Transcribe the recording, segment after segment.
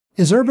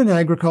Is urban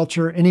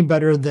agriculture any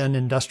better than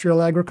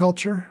industrial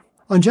agriculture?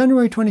 On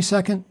January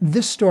 22nd,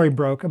 this story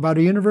broke about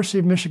a University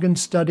of Michigan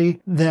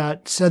study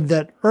that said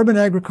that urban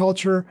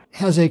agriculture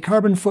has a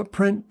carbon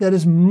footprint that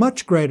is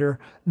much greater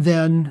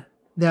than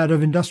that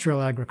of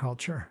industrial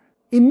agriculture.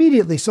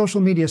 Immediately, social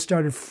media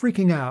started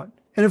freaking out.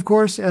 And of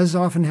course, as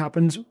often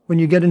happens when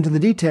you get into the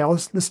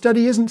details, the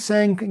study isn't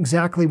saying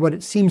exactly what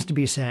it seems to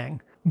be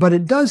saying, but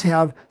it does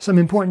have some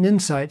important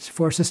insights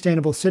for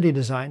sustainable city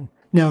design.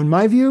 Now, in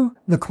my view,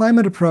 the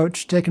climate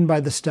approach taken by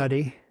the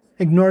study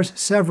ignores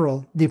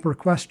several deeper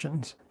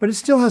questions, but it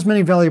still has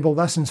many valuable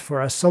lessons for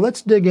us, so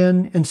let's dig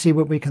in and see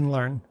what we can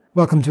learn.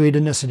 Welcome to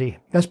Edenicity,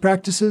 Best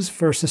Practices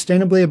for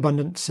Sustainably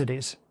Abundant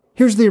Cities.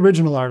 Here's the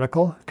original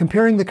article,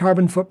 comparing the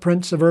carbon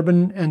footprints of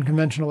urban and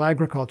conventional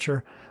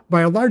agriculture,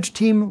 by a large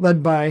team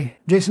led by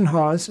Jason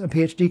Hawes, a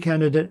PhD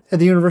candidate at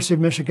the University of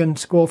Michigan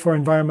School for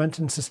Environment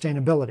and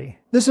Sustainability.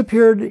 This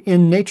appeared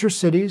in Nature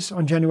Cities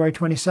on January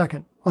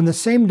 22nd. On the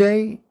same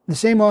day, the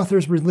same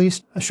authors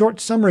released a short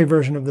summary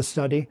version of the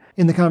study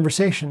in The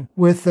Conversation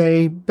with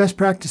a best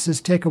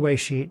practices takeaway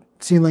sheet.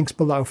 See links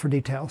below for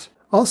details.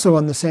 Also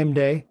on the same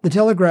day, The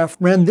Telegraph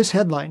ran this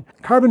headline: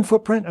 carbon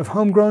footprint of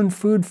homegrown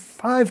food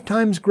 5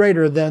 times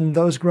greater than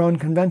those grown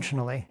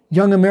conventionally.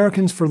 Young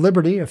Americans for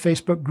Liberty, a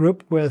Facebook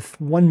group with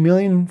 1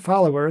 million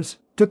followers,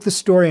 took the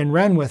story and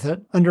ran with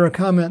it under a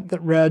comment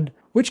that read,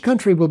 "Which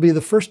country will be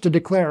the first to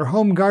declare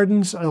home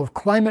gardens a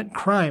climate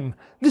crime?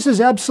 This is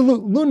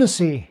absolute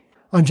lunacy."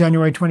 On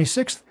January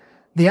 26th,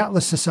 the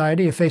Atlas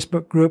Society, a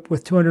Facebook group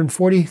with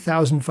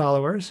 240,000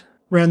 followers,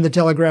 ran the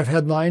Telegraph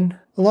headline,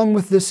 along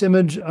with this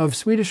image of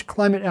Swedish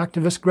climate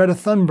activist Greta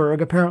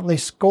Thunberg apparently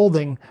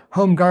scolding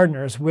home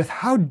gardeners with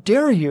 "How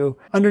dare you?"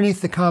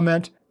 underneath the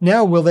comment,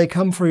 "Now will they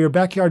come for your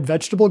backyard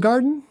vegetable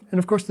garden?" And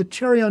of course the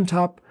cherry on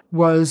top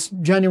was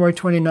January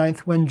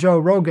 29th when Joe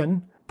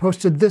Rogan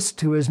posted this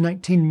to his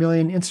 19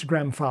 million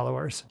Instagram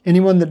followers: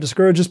 "Anyone that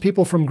discourages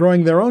people from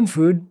growing their own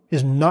food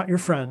is not your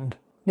friend."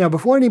 Now,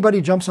 before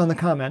anybody jumps on the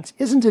comments,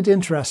 isn't it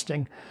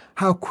interesting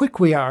how quick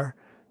we are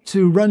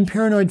to run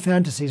paranoid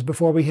fantasies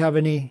before we have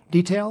any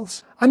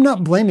details? I'm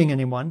not blaming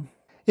anyone.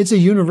 It's a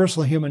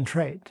universal human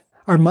trait.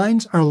 Our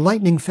minds are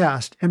lightning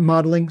fast at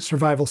modeling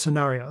survival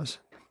scenarios.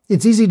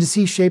 It's easy to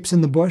see shapes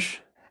in the bush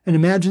and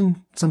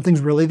imagine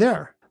something's really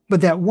there. But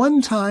that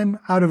one time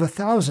out of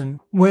 1,000,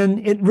 when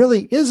it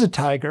really is a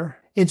tiger,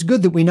 it's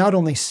good that we not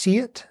only see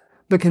it,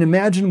 but can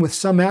imagine with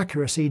some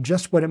accuracy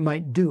just what it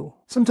might do.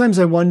 Sometimes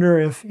I wonder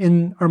if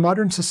in our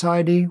modern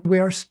society we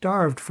are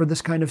starved for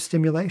this kind of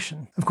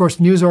stimulation. Of course,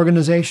 news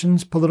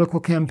organizations,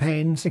 political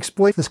campaigns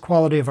exploit this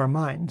quality of our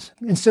minds.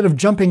 Instead of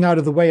jumping out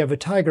of the way of a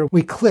tiger,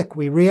 we click,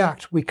 we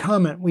react, we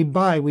comment, we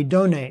buy, we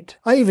donate.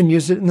 I even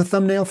used it in the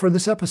thumbnail for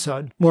this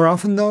episode. More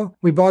often, though,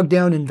 we bog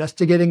down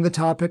investigating the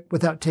topic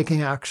without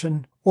taking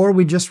action, or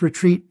we just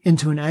retreat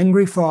into an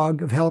angry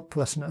fog of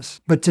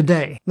helplessness. But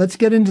today, let's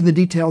get into the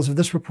details of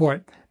this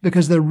report,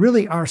 because there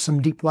really are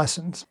some deep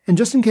lessons. And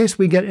just in case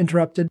we get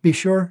interrupted, be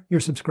sure you're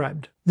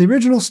subscribed. The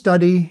original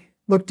study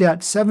looked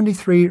at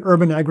 73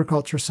 urban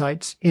agriculture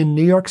sites in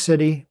New York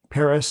City,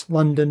 Paris,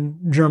 London,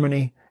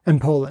 Germany, and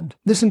Poland.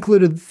 This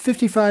included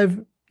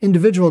 55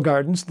 individual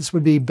gardens, this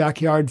would be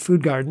backyard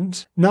food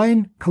gardens,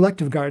 9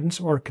 collective gardens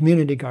or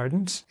community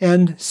gardens,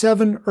 and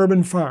 7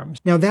 urban farms.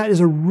 Now that is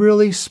a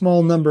really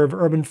small number of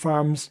urban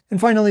farms. And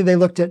finally, they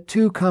looked at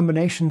 2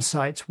 combination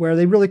sites where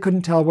they really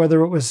couldn't tell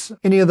whether it was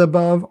any of the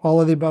above,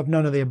 all of the above,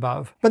 none of the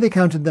above, but they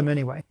counted them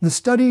anyway. The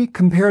study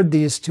compared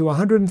these to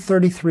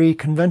 133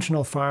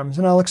 conventional farms,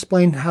 and I'll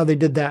explain how they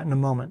did that in a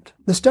moment.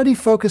 The study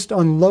focused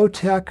on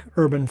low-tech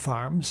urban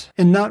farms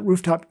and not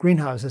rooftop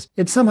greenhouses.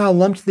 It somehow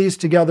lumped these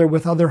together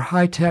with other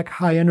high-tech,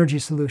 high-energy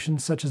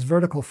solutions such as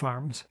vertical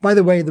farms. By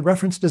the way, the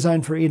reference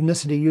design for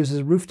Edenicity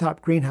uses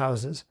rooftop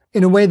greenhouses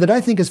in a way that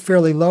I think is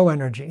fairly low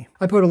energy.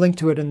 I put a link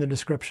to it in the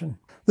description.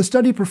 The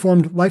study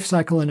performed life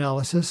cycle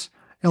analysis,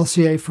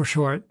 LCA for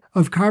short,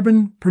 of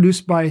carbon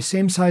produced by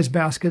same-size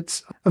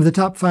baskets of the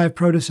top 5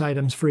 produce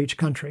items for each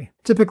country.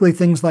 Typically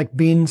things like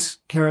beans,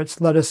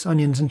 carrots, lettuce,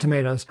 onions, and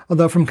tomatoes,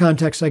 although from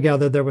context I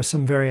gather there was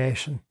some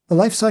variation. The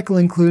life cycle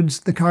includes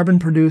the carbon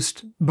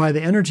produced by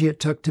the energy it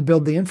took to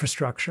build the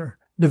infrastructure,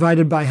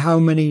 divided by how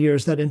many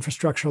years that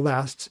infrastructure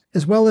lasts,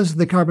 as well as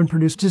the carbon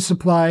produced to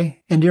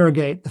supply and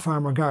irrigate the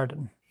farm or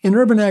garden. In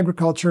urban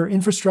agriculture,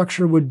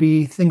 infrastructure would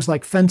be things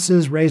like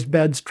fences, raised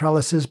beds,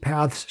 trellises,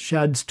 paths,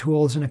 sheds,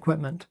 tools, and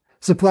equipment.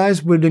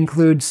 Supplies would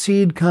include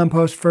seed,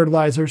 compost,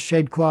 fertilizers,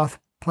 shade cloth,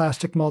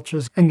 plastic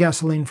mulches, and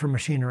gasoline for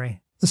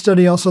machinery. The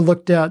study also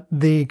looked at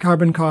the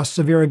carbon costs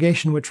of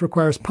irrigation, which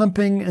requires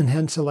pumping and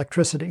hence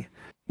electricity.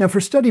 Now,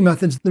 for study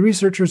methods, the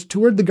researchers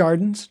toured the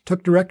gardens,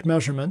 took direct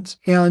measurements,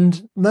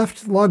 and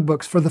left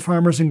logbooks for the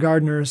farmers and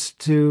gardeners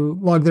to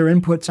log their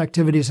inputs,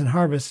 activities, and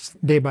harvests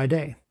day by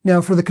day.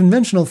 Now, for the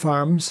conventional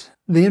farms,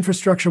 the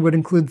infrastructure would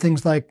include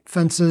things like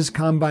fences,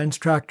 combines,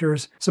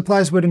 tractors.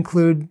 Supplies would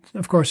include,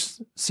 of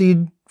course,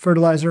 seed,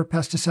 fertilizer,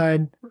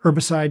 pesticide,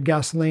 herbicide,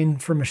 gasoline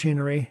for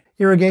machinery.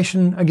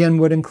 Irrigation, again,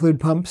 would include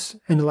pumps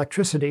and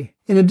electricity.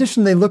 In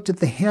addition, they looked at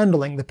the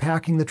handling, the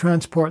packing, the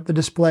transport, the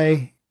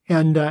display,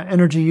 and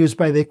energy used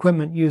by the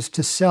equipment used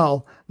to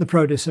sell the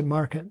produce at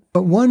market.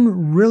 But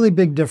one really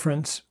big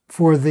difference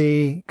for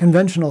the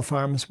conventional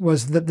farms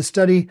was that the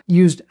study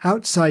used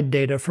outside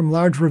data from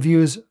large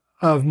reviews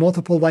of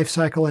multiple life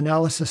cycle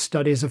analysis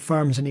studies of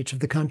farms in each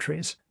of the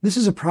countries. This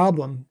is a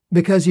problem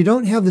because you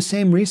don't have the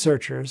same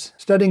researchers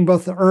studying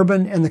both the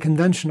urban and the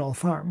conventional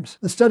farms.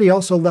 The study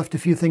also left a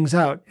few things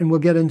out, and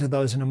we'll get into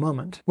those in a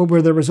moment. What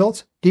were the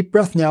results? Deep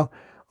breath now.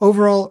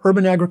 Overall,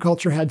 urban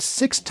agriculture had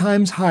 6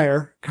 times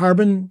higher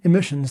carbon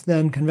emissions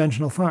than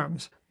conventional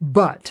farms.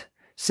 But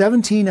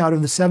 17 out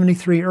of the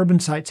 73 urban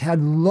sites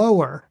had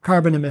lower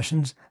carbon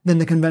emissions than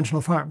the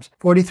conventional farms.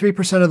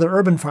 43% of the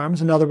urban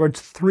farms, in other words,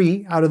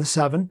 3 out of the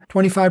 7,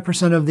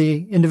 25% of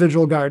the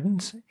individual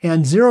gardens,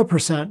 and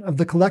 0% of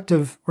the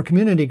collective or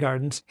community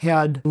gardens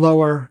had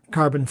lower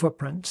carbon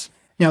footprints.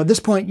 Now, at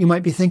this point, you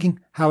might be thinking,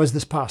 how is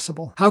this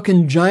possible? How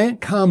can giant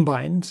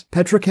combines,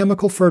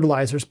 petrochemical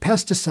fertilizers,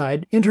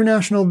 pesticide,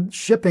 international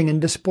shipping, and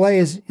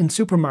displays in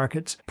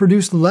supermarkets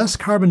produce less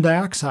carbon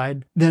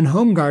dioxide than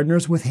home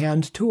gardeners with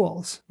hand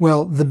tools?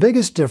 Well, the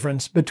biggest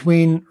difference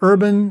between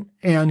urban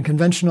and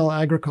conventional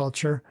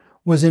agriculture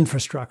was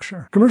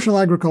infrastructure. Commercial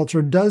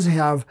agriculture does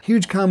have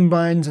huge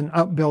combines and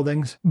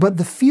outbuildings, but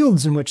the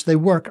fields in which they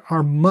work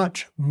are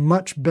much,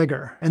 much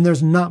bigger, and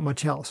there's not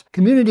much else.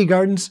 Community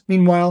gardens,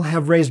 meanwhile,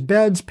 have raised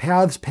beds,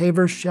 paths,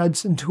 pavers,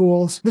 sheds, and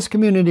tools. This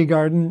community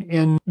garden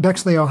in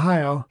Berkeley,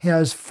 Ohio,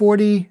 has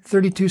 40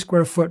 32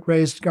 square foot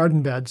raised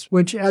garden beds,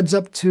 which adds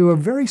up to a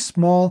very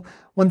small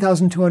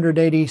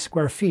 1,280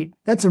 square feet.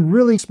 That's a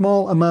really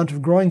small amount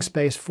of growing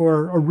space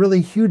for a really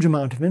huge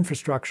amount of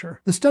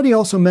infrastructure. The study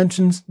also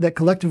mentions that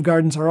collective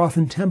gardens are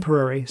often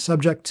temporary,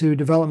 subject to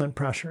development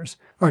pressures.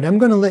 All right, I'm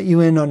going to let you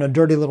in on a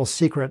dirty little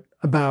secret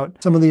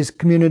about some of these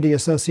community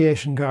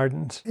association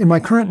gardens. In my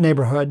current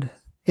neighborhood,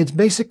 it's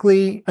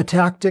basically a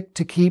tactic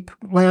to keep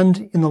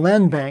land in the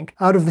land bank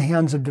out of the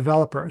hands of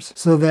developers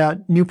so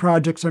that new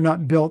projects are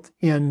not built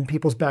in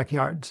people's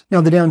backyards.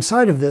 Now, the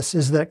downside of this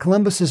is that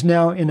Columbus is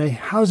now in a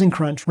housing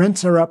crunch.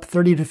 Rents are up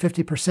 30 to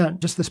 50%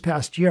 just this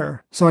past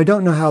year, so I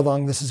don't know how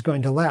long this is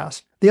going to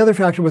last. The other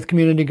factor with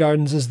community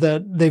gardens is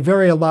that they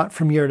vary a lot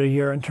from year to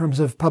year in terms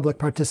of public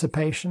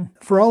participation.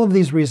 For all of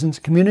these reasons,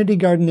 community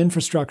garden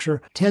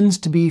infrastructure tends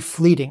to be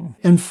fleeting.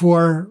 And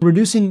for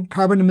reducing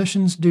carbon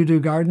emissions due to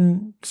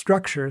garden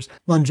structures,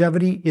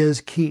 longevity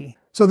is key.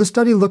 So the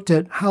study looked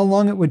at how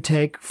long it would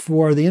take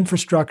for the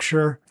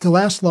infrastructure to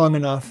last long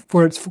enough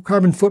for its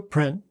carbon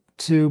footprint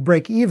to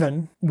break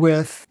even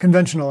with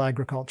conventional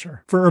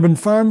agriculture. For urban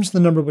farms, the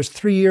number was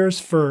 3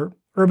 years. For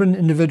urban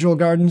individual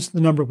gardens,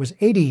 the number was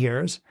 80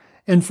 years.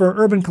 And for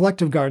urban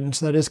collective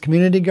gardens, that is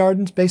community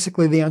gardens,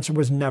 basically the answer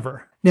was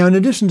never. Now, in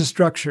addition to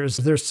structures,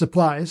 there's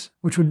supplies,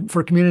 which would,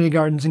 for community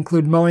gardens,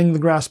 include mowing the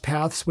grass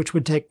paths, which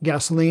would take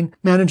gasoline,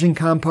 managing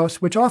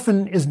compost, which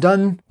often is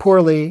done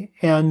poorly,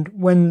 and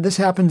when this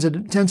happens,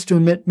 it tends to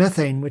emit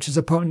methane, which is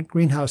a potent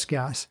greenhouse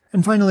gas.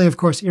 And finally, of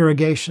course,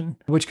 irrigation,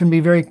 which can be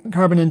very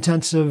carbon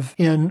intensive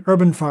in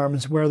urban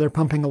farms where they're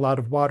pumping a lot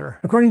of water.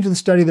 According to the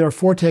study, there are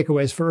 4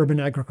 takeaways for urban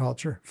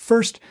agriculture.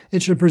 First,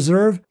 it should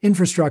preserve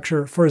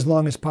infrastructure for as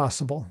long as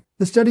possible.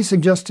 The study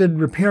suggested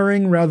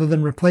repairing rather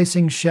than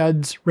replacing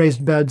sheds,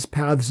 raised beds,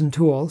 paths, and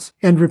tools,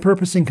 and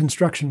repurposing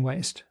construction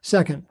waste.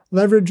 Second,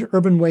 leverage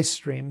urban waste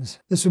streams.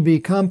 This would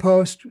be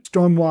compost,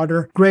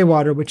 stormwater, gray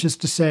water, which is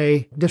to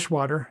say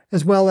dishwater,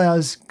 as well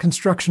as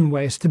construction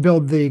waste to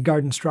build the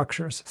garden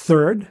structures.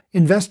 Third,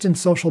 invest in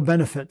social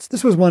benefits.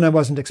 This was one I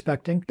wasn't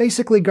expecting.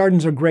 Basically,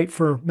 gardens are great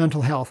for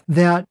mental health.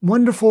 That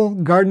wonderful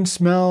garden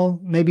smell,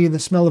 maybe the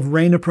smell of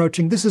rain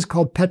approaching, this is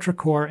called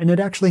petrichor, and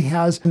it actually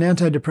has an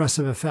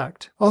antidepressive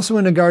effect. Also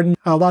in a garden,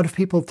 a lot of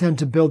people tend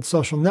to build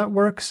social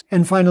networks,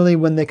 and finally,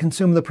 when they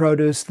consume the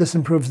produce, this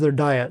improves their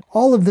diet.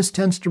 All of this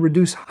tends to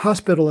reduce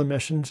hospital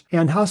emissions,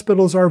 and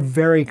hospitals are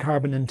very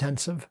carbon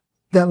intensive.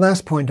 That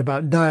last point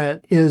about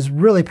diet is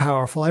really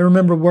powerful. I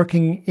remember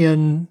working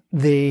in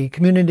the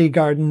community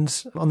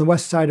gardens on the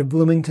west side of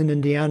Bloomington,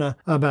 Indiana,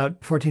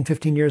 about 14,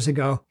 15 years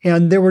ago.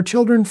 And there were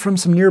children from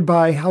some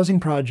nearby housing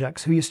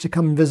projects who used to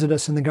come and visit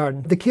us in the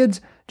garden. The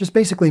kids just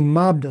basically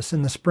mobbed us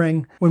in the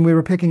spring when we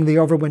were picking the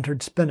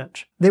overwintered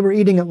spinach. They were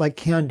eating it like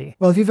candy.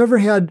 Well, if you've ever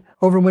had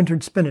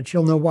overwintered spinach,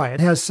 you'll know why. It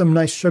has some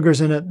nice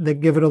sugars in it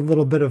that give it a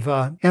little bit of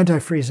an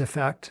antifreeze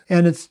effect,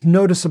 and it's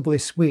noticeably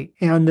sweet.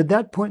 And at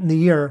that point in the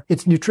year,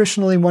 it's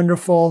nutritionally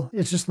wonderful.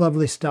 It's just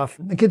lovely stuff.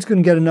 The kids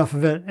couldn't get enough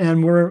of it,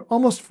 and we're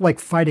almost like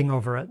fighting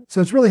over it.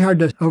 So it's really hard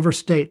to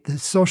overstate the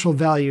social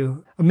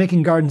value of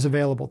making gardens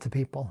available to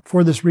people.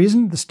 For this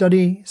reason, the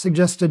study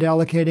suggested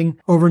allocating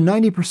over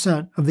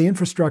 90% of the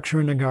infrastructure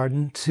in a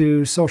garden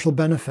to social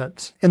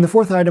benefits. And the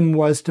fourth item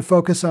was to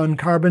focus on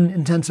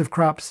carbon-intensive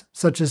crops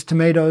such as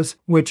tomatoes,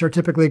 which are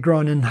typically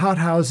grown in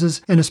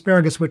hothouses, and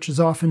asparagus, which is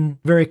often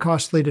very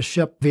costly to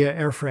ship via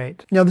air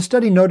freight. Now, the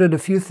study noted a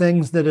few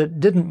things that it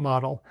didn't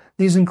model.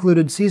 These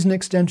included season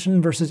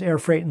extension versus air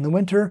freight in the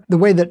winter, the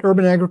way that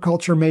urban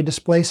agriculture may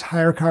displace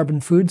higher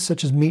carbon foods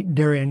such as meat,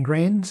 dairy, and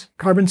grains,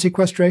 carbon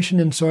sequestration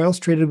in soils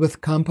treated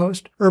with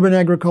compost, urban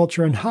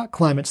agriculture in hot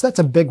climates. That's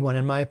a big one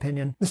in my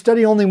opinion. The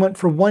study only went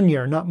for 1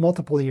 year, not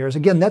multiple years.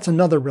 Again, that's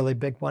another really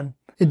big one.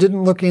 It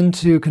didn't look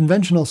into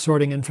conventional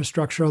sorting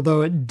infrastructure,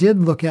 although it did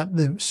look at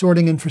the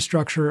sorting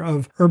infrastructure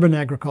of urban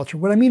agriculture.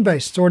 What I mean by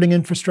sorting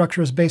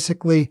infrastructure is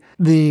basically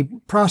the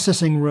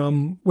processing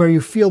room where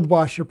you field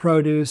wash your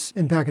produce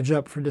and package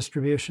up for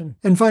distribution.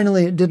 And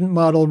finally, it didn't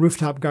model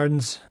rooftop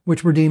gardens,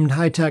 which were deemed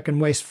high-tech and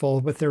wasteful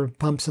with their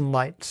pumps and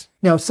lights.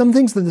 Now, some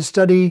things that the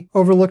study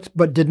overlooked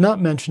but did not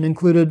mention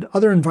included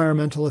other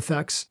environmental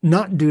effects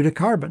not due to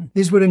carbon.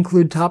 These would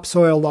include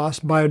topsoil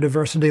loss,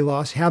 biodiversity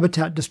loss,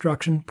 habitat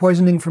destruction,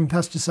 poisoning from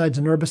pesticides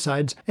and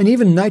herbicides, and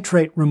even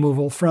nitrate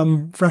removal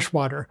from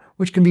freshwater,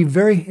 which can be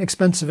very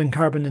expensive and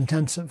carbon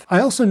intensive. I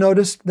also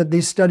noticed that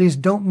these studies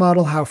don't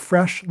model how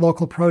fresh,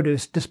 local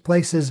produce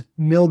displaces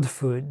milled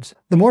foods.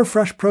 The more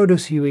fresh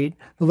produce you eat,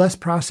 the less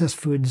processed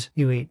foods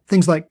you eat.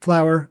 Things like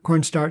flour,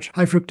 cornstarch,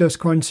 high fructose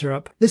corn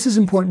syrup. This is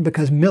important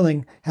because milling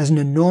has an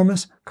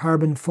enormous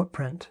carbon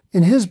footprint.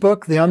 In his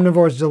book, The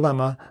Omnivore's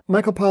Dilemma,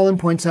 Michael Pollan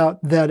points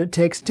out that it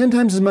takes 10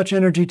 times as much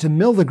energy to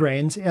mill the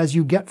grains as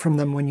you get from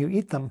them when you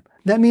eat them.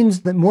 That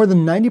means that more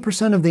than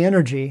 90% of the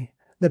energy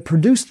that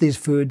produced these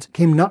foods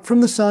came not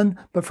from the sun,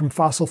 but from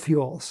fossil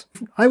fuels.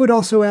 I would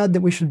also add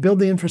that we should build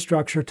the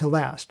infrastructure to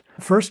last.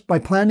 First, by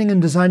planning and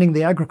designing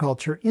the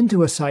agriculture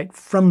into a site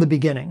from the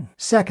beginning.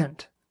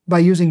 Second, by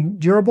using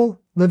durable,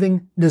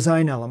 living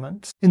design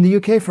elements. In the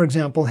UK, for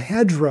example,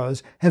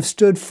 hedgerows have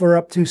stood for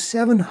up to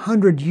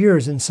 700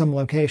 years in some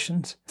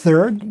locations.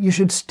 Third, you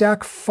should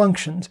stack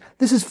functions.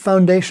 This is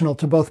foundational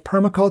to both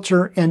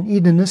permaculture and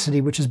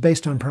Edenicity, which is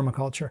based on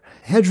permaculture.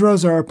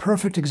 Hedgerows are a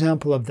perfect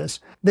example of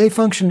this. They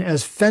function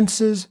as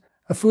fences,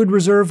 a food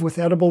reserve with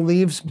edible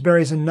leaves,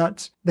 berries, and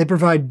nuts. They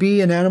provide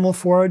bee and animal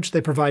forage.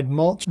 They provide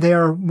mulch. They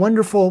are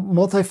wonderful,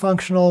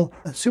 multifunctional,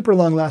 super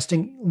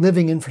long-lasting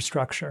living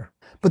infrastructure.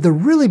 But the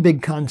really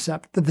big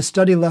concept that the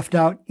study left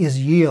out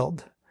is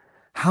yield.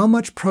 How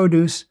much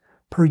produce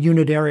per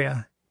unit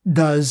area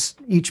does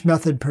each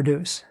method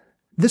produce?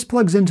 This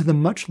plugs into the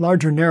much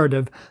larger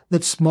narrative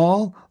that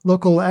small,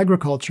 local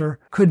agriculture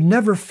could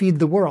never feed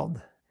the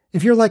world.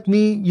 If you're like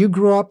me, you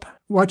grew up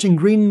watching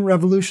Green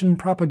Revolution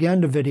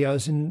propaganda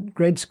videos in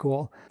grade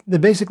school that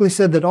basically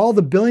said that all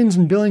the billions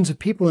and billions of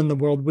people in the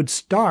world would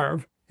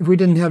starve if we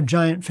didn't have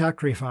giant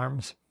factory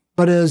farms.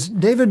 But as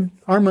David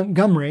R.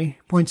 Montgomery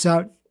points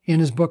out in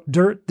his book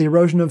Dirt, The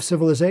Erosion of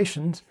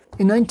Civilizations,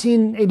 in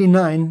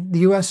 1989, the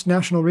U.S.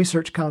 National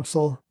Research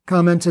Council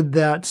commented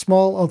that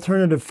small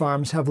alternative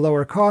farms have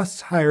lower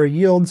costs, higher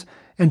yields,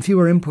 and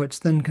fewer inputs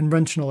than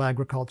conventional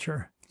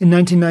agriculture. In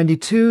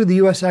 1992, the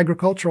U.S.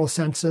 Agricultural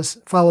Census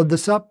followed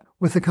this up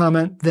with the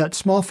comment that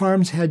small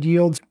farms had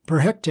yields per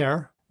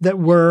hectare that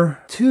were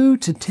 2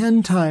 to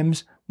 10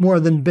 times more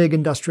than big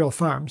industrial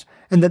farms,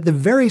 and that the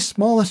very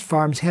smallest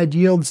farms had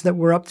yields that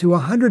were up to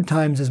 100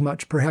 times as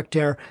much per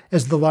hectare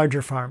as the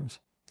larger farms.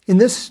 In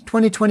this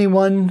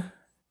 2021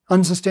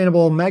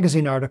 Unsustainable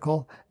magazine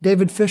article,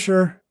 David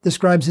Fisher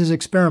describes his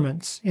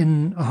experiments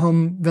in a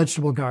home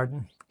vegetable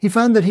garden. He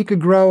found that he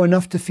could grow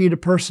enough to feed a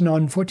person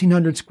on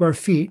 1,400 square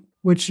feet,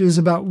 which is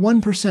about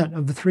 1%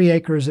 of the 3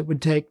 acres it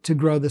would take to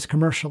grow this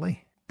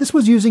commercially. This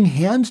was using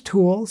hand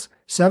tools,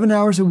 7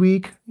 hours a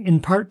week, in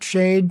part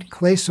shade,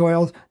 clay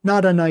soil,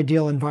 not an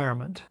ideal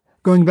environment.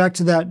 Going back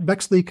to that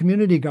Berkeley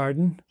community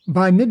garden,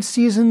 by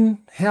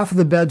mid-season, half of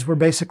the beds were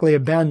basically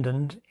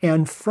abandoned,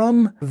 and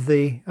from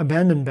the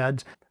abandoned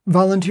beds,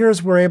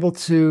 volunteers were able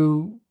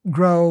to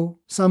grow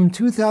some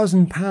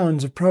 2,000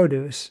 pounds of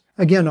produce,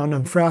 again on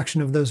a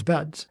fraction of those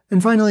beds.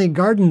 And finally,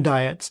 garden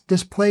diets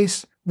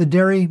displace the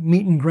dairy,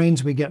 meat, and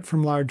grains we get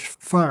from large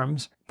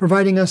farms,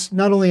 providing us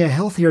not only a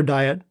healthier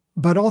diet,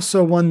 but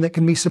also one that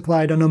can be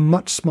supplied on a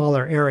much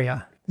smaller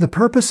area. The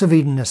purpose of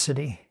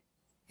Edenicity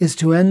is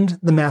to end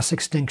the mass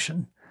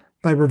extinction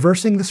by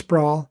reversing the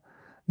sprawl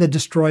that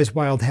destroys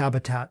wild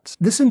habitats.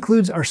 This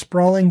includes our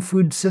sprawling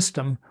food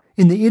system.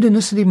 In the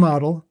Edenicity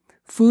model,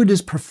 food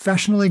is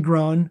professionally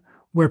grown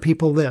where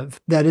people live.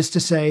 That is to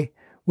say,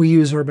 we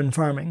use urban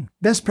farming.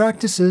 Best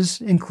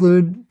practices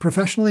include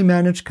professionally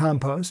managed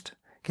compost,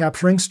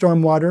 capturing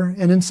stormwater,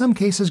 and in some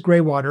cases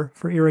gray water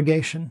for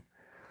irrigation,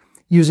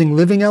 using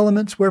living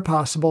elements where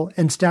possible,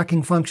 and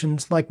stacking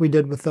functions like we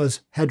did with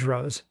those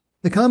hedgerows.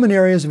 The common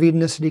areas of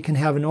Edenicity can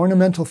have an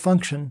ornamental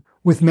function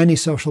with many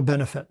social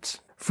benefits.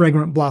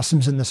 Fragrant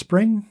blossoms in the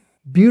spring,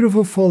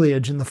 beautiful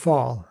foliage in the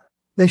fall.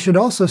 They should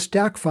also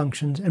stack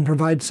functions and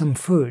provide some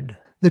food.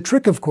 The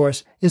trick, of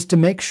course, is to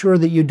make sure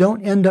that you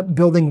don't end up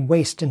building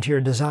waste into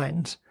your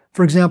designs.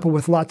 For example,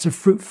 with lots of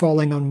fruit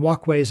falling on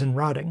walkways and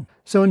rotting.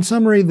 So in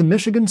summary, the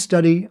Michigan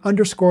study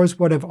underscores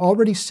what I've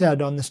already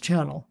said on this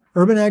channel.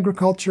 Urban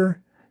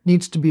agriculture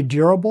needs to be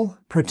durable,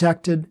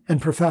 protected,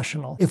 and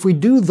professional. If we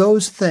do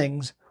those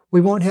things,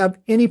 we won't have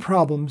any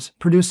problems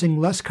producing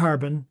less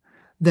carbon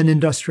than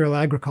industrial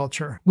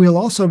agriculture. We'll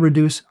also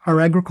reduce our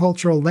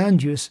agricultural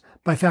land use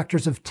by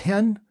factors of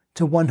 10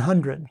 to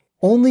 100.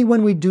 Only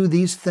when we do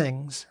these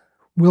things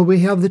will we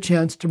have the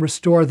chance to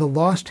restore the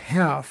lost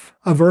half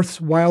of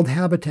Earth's wild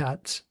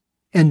habitats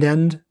and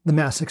end the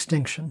mass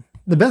extinction.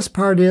 The best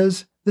part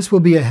is, this will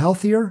be a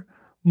healthier,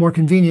 more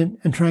convenient,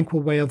 and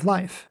tranquil way of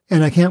life.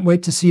 And I can't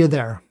wait to see you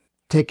there.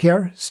 Take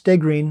care, stay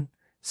green,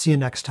 see you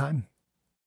next time.